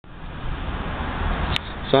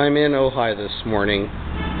So I'm in Ojai this morning.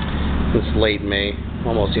 It's late May,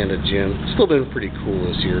 almost the end of June. It's still been pretty cool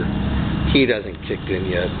this year. Heat hasn't kicked in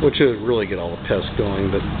yet, which would really get all the pests going,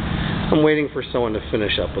 but I'm waiting for someone to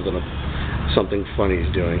finish up with something funny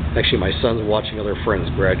he's doing. Actually, my son's watching other friends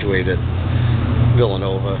graduate at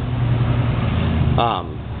Villanova.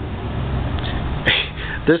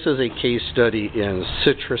 This is a case study in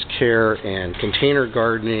citrus care and container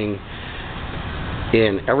gardening,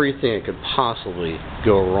 in everything that could possibly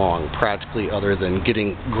go wrong, practically, other than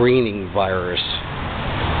getting greening virus.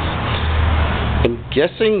 I'm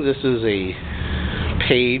guessing this is a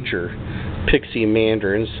page or Pixie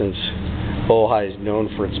mandarin, since Ojai is known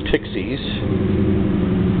for its pixies.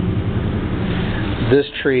 This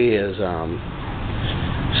tree is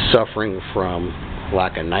suffering from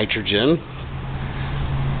lack of nitrogen,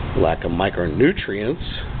 lack of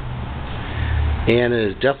micronutrients, and it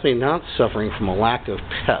is definitely not suffering from a lack of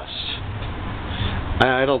pests.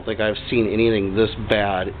 I don't think I've seen anything this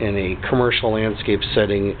bad in a commercial landscape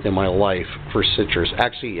setting in my life for citrus.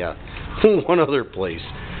 Actually, yeah, one other place.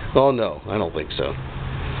 Oh no, I don't think so.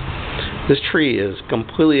 This tree is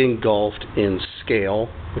completely engulfed in scale,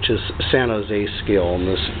 which is San Jose scale in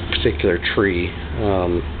this particular tree.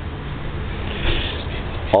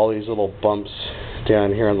 All these little bumps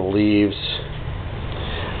down here on the leaves,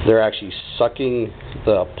 they're actually sucking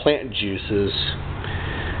the plant juices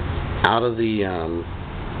out of the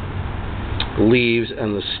leaves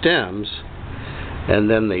and the stems, and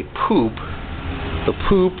then they poop. The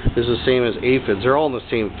poop is the same as aphids. They're all in the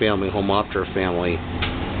same family, Homoptera family,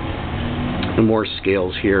 and more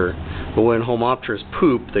scales here. But when Homopteras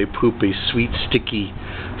poop, they poop a sweet, sticky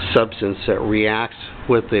substance that reacts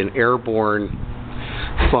with an airborne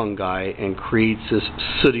fungi and creates this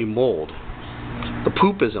sooty mold. The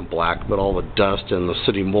poop isn't black, but all the dust and the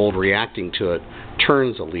sooty mold reacting to it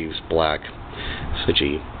turns the leaves black. Such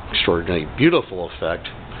an extraordinarily beautiful effect.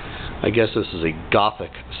 I guess this is a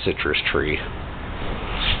Gothic citrus tree.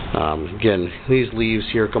 Again, these leaves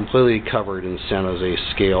here are completely covered in San Jose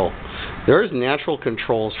scale. There is natural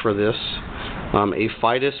controls for this. A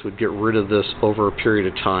phytus would get rid of this over a period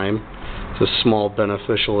of time. It's a small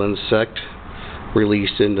beneficial insect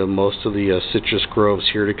released into most of the citrus groves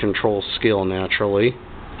here to control scale naturally.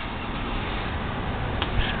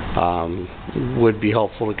 Would be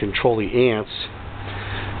helpful to control the ants.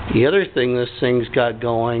 The other thing this thing's got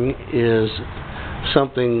going is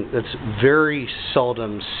something that's very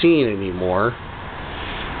seldom seen anymore.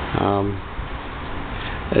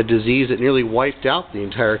 A disease that nearly wiped out the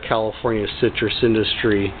entire California citrus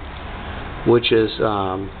industry, which is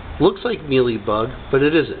looks like mealybug, but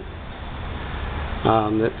it isn't.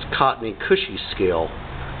 It's Cottony cushy scale.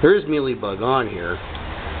 There is mealybug on here,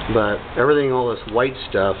 but everything, all this white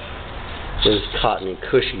stuff, is Cottony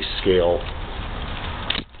cushy scale.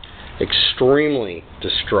 Extremely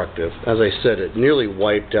destructive. As I said, it nearly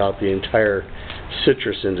wiped out the entire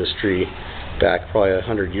citrus industry back probably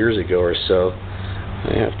 100 years ago or so.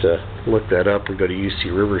 I have to look that up or go to UC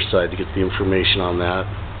Riverside to get the information on that.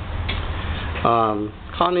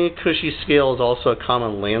 Cottony cushy scale is also a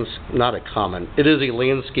common it is a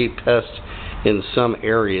landscape pest in some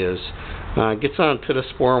areas. It gets on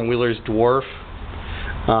Pittosporum Wheeler's dwarf,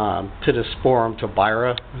 Pittosporum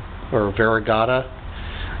tobira or variegata,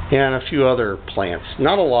 and a few other plants.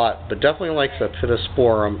 Not a lot, but definitely like the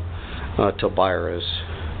Pittosporum tobiras.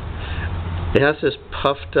 It has this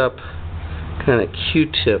puffed up kind of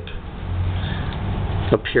Q-tip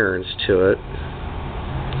appearance to it.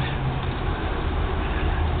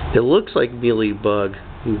 It looks like mealybug,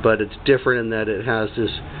 but it's different in that it has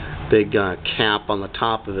this big cap on the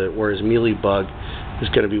top of it, whereas mealybug is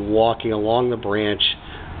going to be walking along the branch.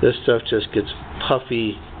 This stuff just gets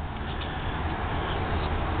puffy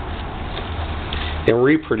and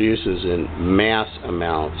reproduces in mass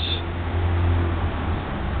amounts.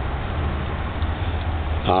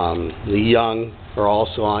 The young are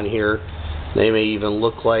also on here. They may even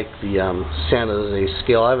look like the San Jose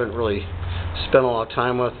scale. I haven't really spent a lot of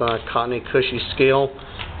time with Cottony cushy scale,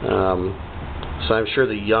 so I'm sure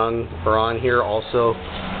the young are on here also,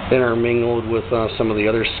 intermingled with some of the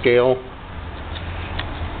other scale,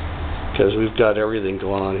 because we've got everything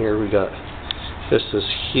going on here. We've got just this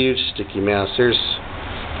huge sticky mass. There's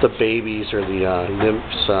the babies or the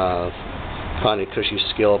nymphs, Cottony cushy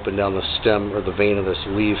scale up and down the stem or the vein of this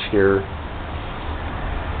leaf here.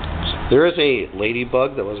 There is a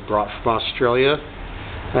ladybug that was brought from Australia,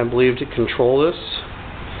 I believe, to control this.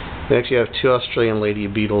 We actually have two Australian lady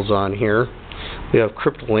beetles on here. We have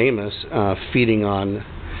Cryptolamus feeding on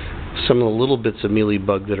some of the little bits of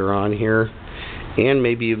mealybug that are on here, and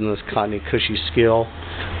maybe even this Cottony cushy scale.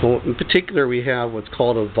 Well, in particular, we have what's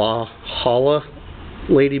called a Valhalla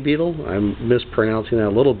lady beetle. I'm mispronouncing that a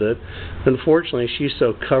little bit. Unfortunately, she's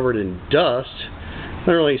so covered in dust,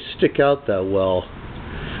 doesn't really stick out that well.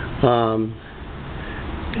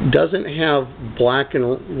 Doesn't have black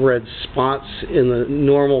and red spots in the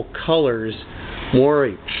normal colors, more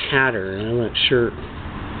a pattern. I'm not sure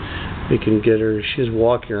we can get her. She's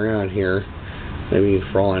walking around here. I mean,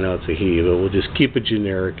 for all I know, it's a he, but we'll just keep it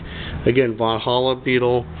generic. Again, Valhalla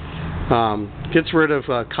beetle gets rid of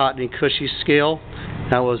Cottony cushy scale.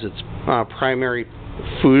 That was its primary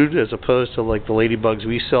food, as opposed to like the ladybugs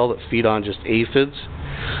we sell that feed on just aphids.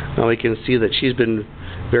 Now we can see that she's been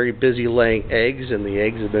very busy laying eggs, and the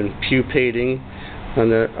eggs have been pupating on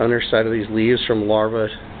the underside of these leaves from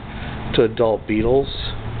larvae to adult beetles.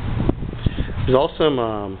 There's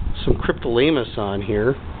also some cryptolaemus on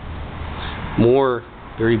here. More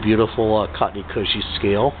very beautiful Cottony cushy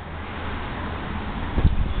scale.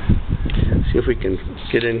 See if we can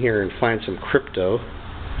get in here and find some crypto.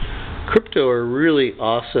 Crypto are really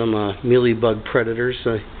awesome mealybug predators.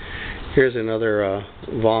 Here's another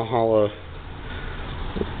Valhalla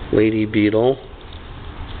lady beetle.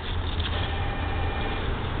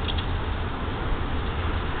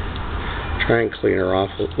 Try and clean her off.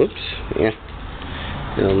 Whoops. Yeah.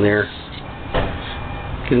 Down there.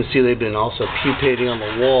 You can see they've been also pupating on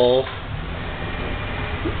the wall.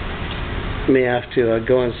 May have to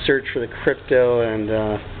go and search for the crypto and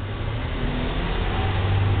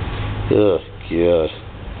oh God.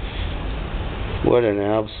 What an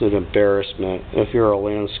absolute embarrassment. If you're a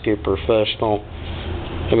landscape professional,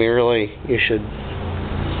 I mean, really, you should.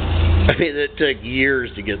 I mean, it took years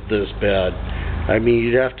to get this bad. I mean,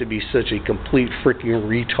 you'd have to be such a complete freaking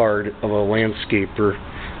retard of a landscaper.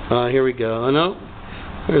 Here we go. Oh, no,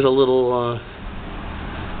 there's a little.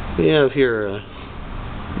 We have here.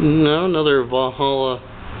 No, another Valhalla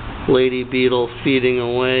lady beetle feeding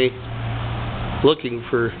away, looking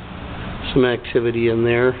for some activity in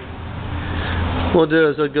there. What I'll do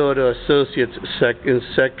is I'll go to Associates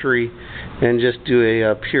Insectary and just do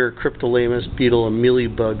a pure cryptolaemus beetle and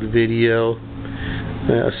mealybug video.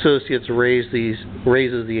 Associates raises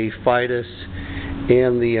the aphidas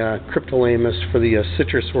and the cryptolaemus for the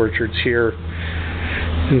citrus orchards here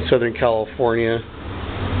in Southern California.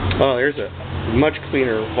 Oh, there's a much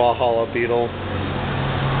cleaner Valhalla beetle.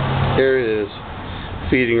 There it is,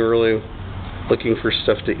 feeding early, looking for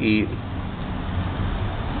stuff to eat.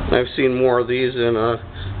 I've seen more of these in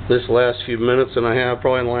this last few minutes than I have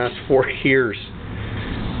probably in the last 4 years.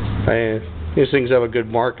 These things have a good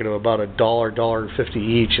market of about $1, $1.50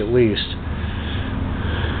 each at least.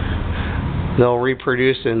 They'll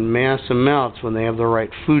reproduce in mass amounts when they have the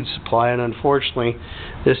right food supply, and unfortunately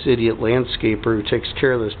this idiot landscaper who takes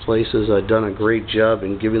care of this place has done a great job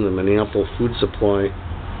in giving them an ample food supply.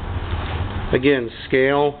 Again,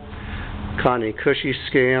 scale, Cottony cushy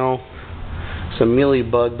scale, some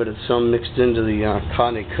mealybug, but it's some mixed into the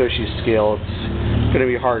Cottony cushy scale. It's going to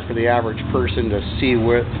be hard for the average person to see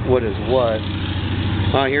what is what.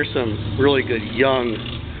 Here's some really good young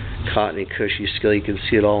Cottony cushy scale. You can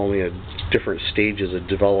see it all in different stages of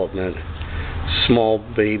development. Small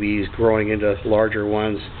babies growing into larger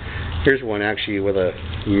ones. Here's one actually with a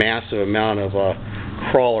massive amount of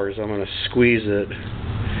crawlers. I'm going to squeeze it,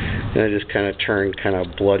 and it just kind of turned kind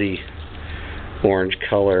of bloody orange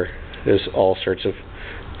color. There's all sorts of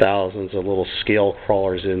thousands of little scale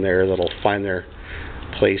crawlers in there that'll find their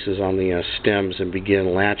places on the stems and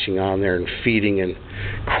begin latching on there and feeding and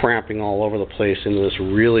cramping all over the place into this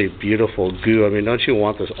really beautiful goo. I mean, don't you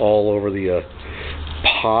want this all over the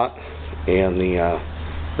pot and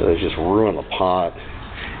just ruin the pot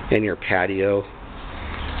and your patio?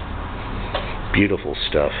 Beautiful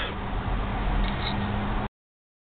stuff.